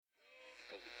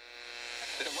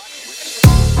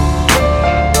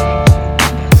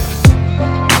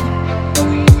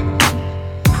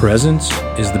Presence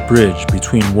is the bridge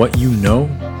between what you know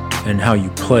and how you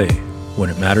play when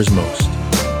it matters most.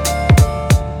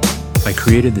 I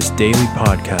created this daily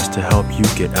podcast to help you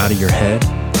get out of your head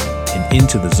and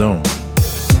into the zone.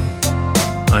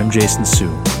 I'm Jason Su,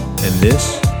 and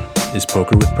this is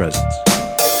Poker with Presence.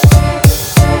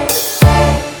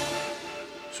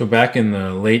 So back in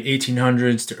the late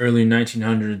 1800s to early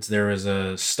 1900s, there was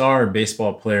a star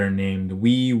baseball player named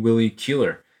Wee Willie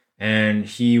Keeler. And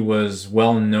he was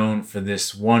well known for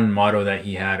this one motto that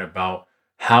he had about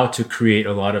how to create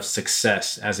a lot of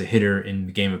success as a hitter in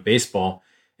the game of baseball.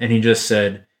 And he just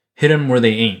said, hit them where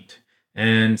they ain't.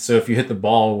 And so if you hit the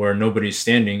ball where nobody's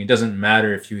standing, it doesn't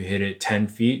matter if you hit it 10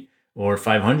 feet or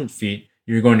 500 feet,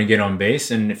 you're going to get on base.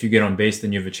 And if you get on base,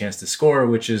 then you have a chance to score,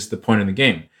 which is the point of the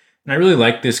game. And I really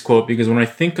like this quote because when I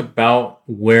think about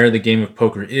where the game of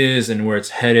poker is and where it's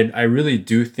headed, I really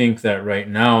do think that right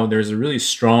now there's a really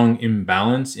strong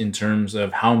imbalance in terms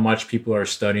of how much people are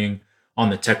studying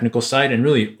on the technical side and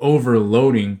really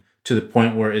overloading to the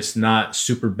point where it's not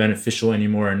super beneficial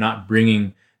anymore and not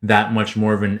bringing that much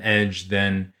more of an edge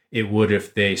than it would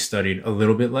if they studied a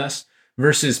little bit less,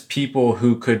 versus people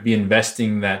who could be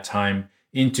investing that time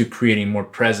into creating more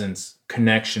presence,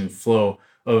 connection, flow,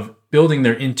 of building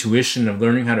their intuition, of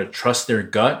learning how to trust their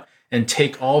gut and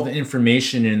take all the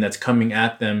information in that's coming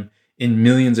at them in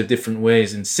millions of different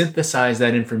ways and synthesize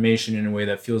that information in a way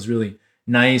that feels really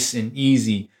nice and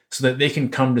easy so that they can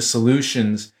come to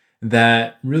solutions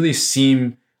that really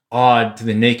seem odd to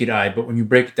the naked eye, but when you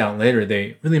break it down later,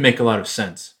 they really make a lot of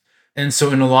sense. And so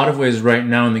in a lot of ways right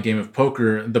now in the game of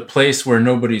poker, the place where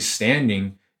nobody's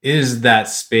standing is that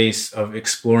space of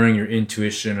exploring your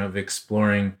intuition, of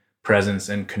exploring presence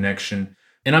and connection.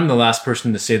 And I'm the last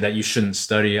person to say that you shouldn't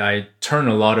study. I turn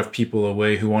a lot of people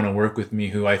away who want to work with me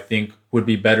who I think would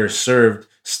be better served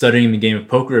studying the game of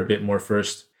poker a bit more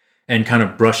first and kind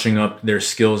of brushing up their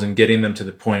skills and getting them to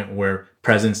the point where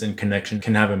presence and connection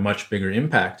can have a much bigger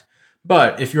impact.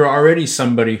 But if you're already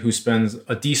somebody who spends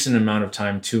a decent amount of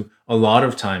time to a lot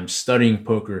of time studying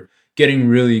poker, getting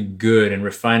really good and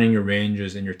refining your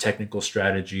ranges and your technical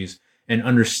strategies and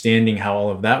understanding how all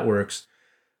of that works,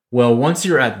 well, once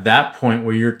you're at that point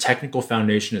where your technical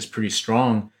foundation is pretty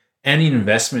strong, any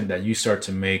investment that you start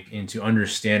to make into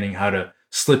understanding how to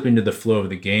slip into the flow of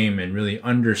the game and really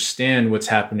understand what's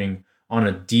happening on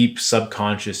a deep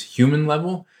subconscious human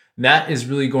level, that is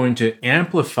really going to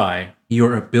amplify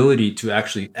your ability to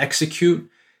actually execute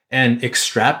and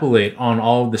extrapolate on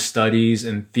all of the studies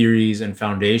and theories and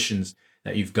foundations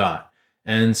that you've got.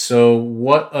 And so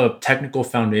what a technical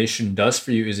foundation does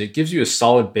for you is it gives you a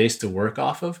solid base to work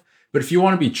off of. But if you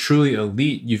want to be truly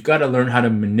elite, you've got to learn how to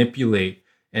manipulate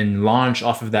and launch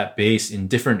off of that base in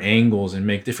different angles and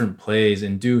make different plays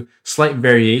and do slight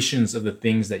variations of the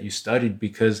things that you studied,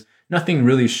 because nothing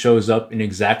really shows up in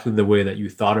exactly the way that you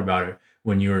thought about it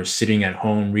when you were sitting at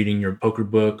home reading your poker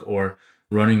book or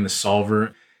running the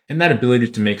solver. And that ability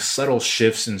to make subtle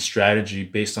shifts in strategy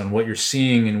based on what you're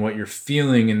seeing and what you're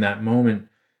feeling in that moment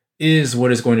is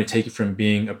what is going to take you from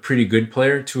being a pretty good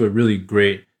player to a really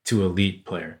great to elite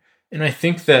player. And I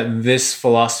think that this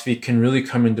philosophy can really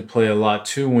come into play a lot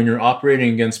too when you're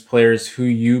operating against players who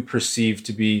you perceive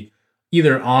to be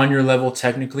either on your level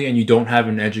technically and you don't have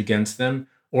an edge against them,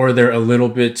 or they're a little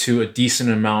bit to a decent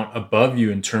amount above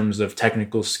you in terms of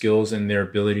technical skills and their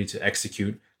ability to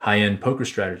execute high-end poker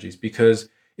strategies. Because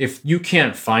if you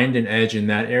can't find an edge in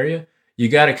that area, you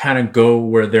got to kind of go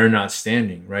where they're not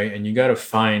standing, right? And you got to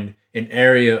find an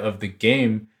area of the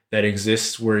game that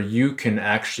exists where you can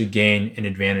actually gain an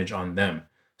advantage on them.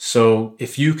 So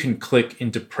if you can click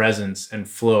into presence and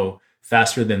flow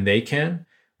faster than they can,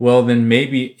 well, then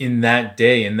maybe in that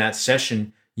day, in that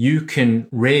session, you can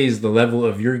raise the level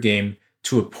of your game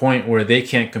to a point where they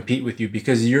can't compete with you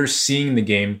because you're seeing the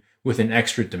game with an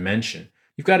extra dimension.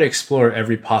 You've got to explore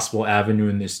every possible avenue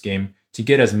in this game to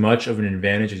get as much of an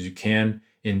advantage as you can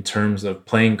in terms of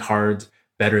playing cards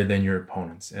better than your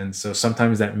opponents. And so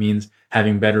sometimes that means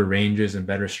having better ranges and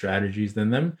better strategies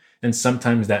than them. And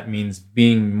sometimes that means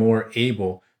being more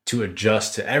able to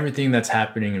adjust to everything that's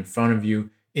happening in front of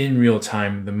you in real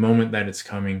time, the moment that it's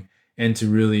coming, and to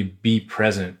really be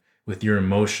present with your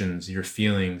emotions, your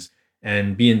feelings,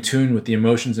 and be in tune with the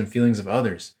emotions and feelings of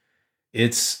others.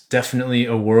 It's definitely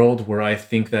a world where I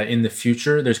think that in the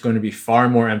future, there's going to be far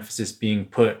more emphasis being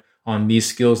put on these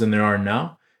skills than there are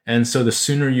now. And so the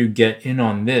sooner you get in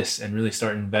on this and really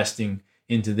start investing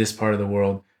into this part of the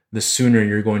world, the sooner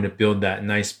you're going to build that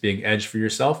nice big edge for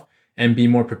yourself and be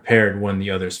more prepared when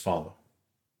the others follow.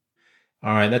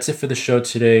 All right, that's it for the show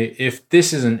today. If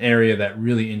this is an area that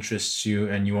really interests you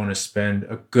and you want to spend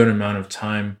a good amount of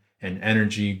time and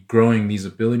energy growing these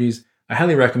abilities, I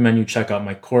highly recommend you check out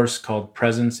my course called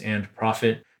Presence and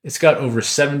Profit. It's got over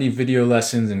 70 video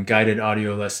lessons and guided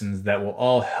audio lessons that will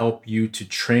all help you to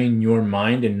train your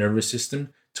mind and nervous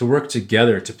system to work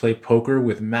together to play poker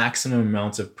with maximum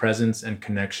amounts of presence and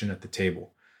connection at the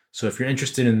table. So if you're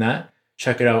interested in that,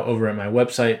 check it out over at my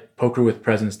website,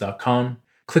 pokerwithpresence.com.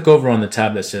 Click over on the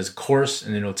tab that says course,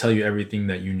 and it'll tell you everything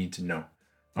that you need to know.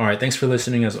 All right, thanks for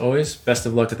listening as always. Best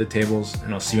of luck at the tables,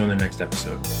 and I'll see you on the next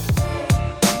episode.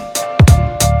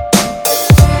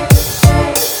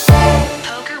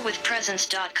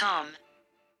 PokerWithPresence.com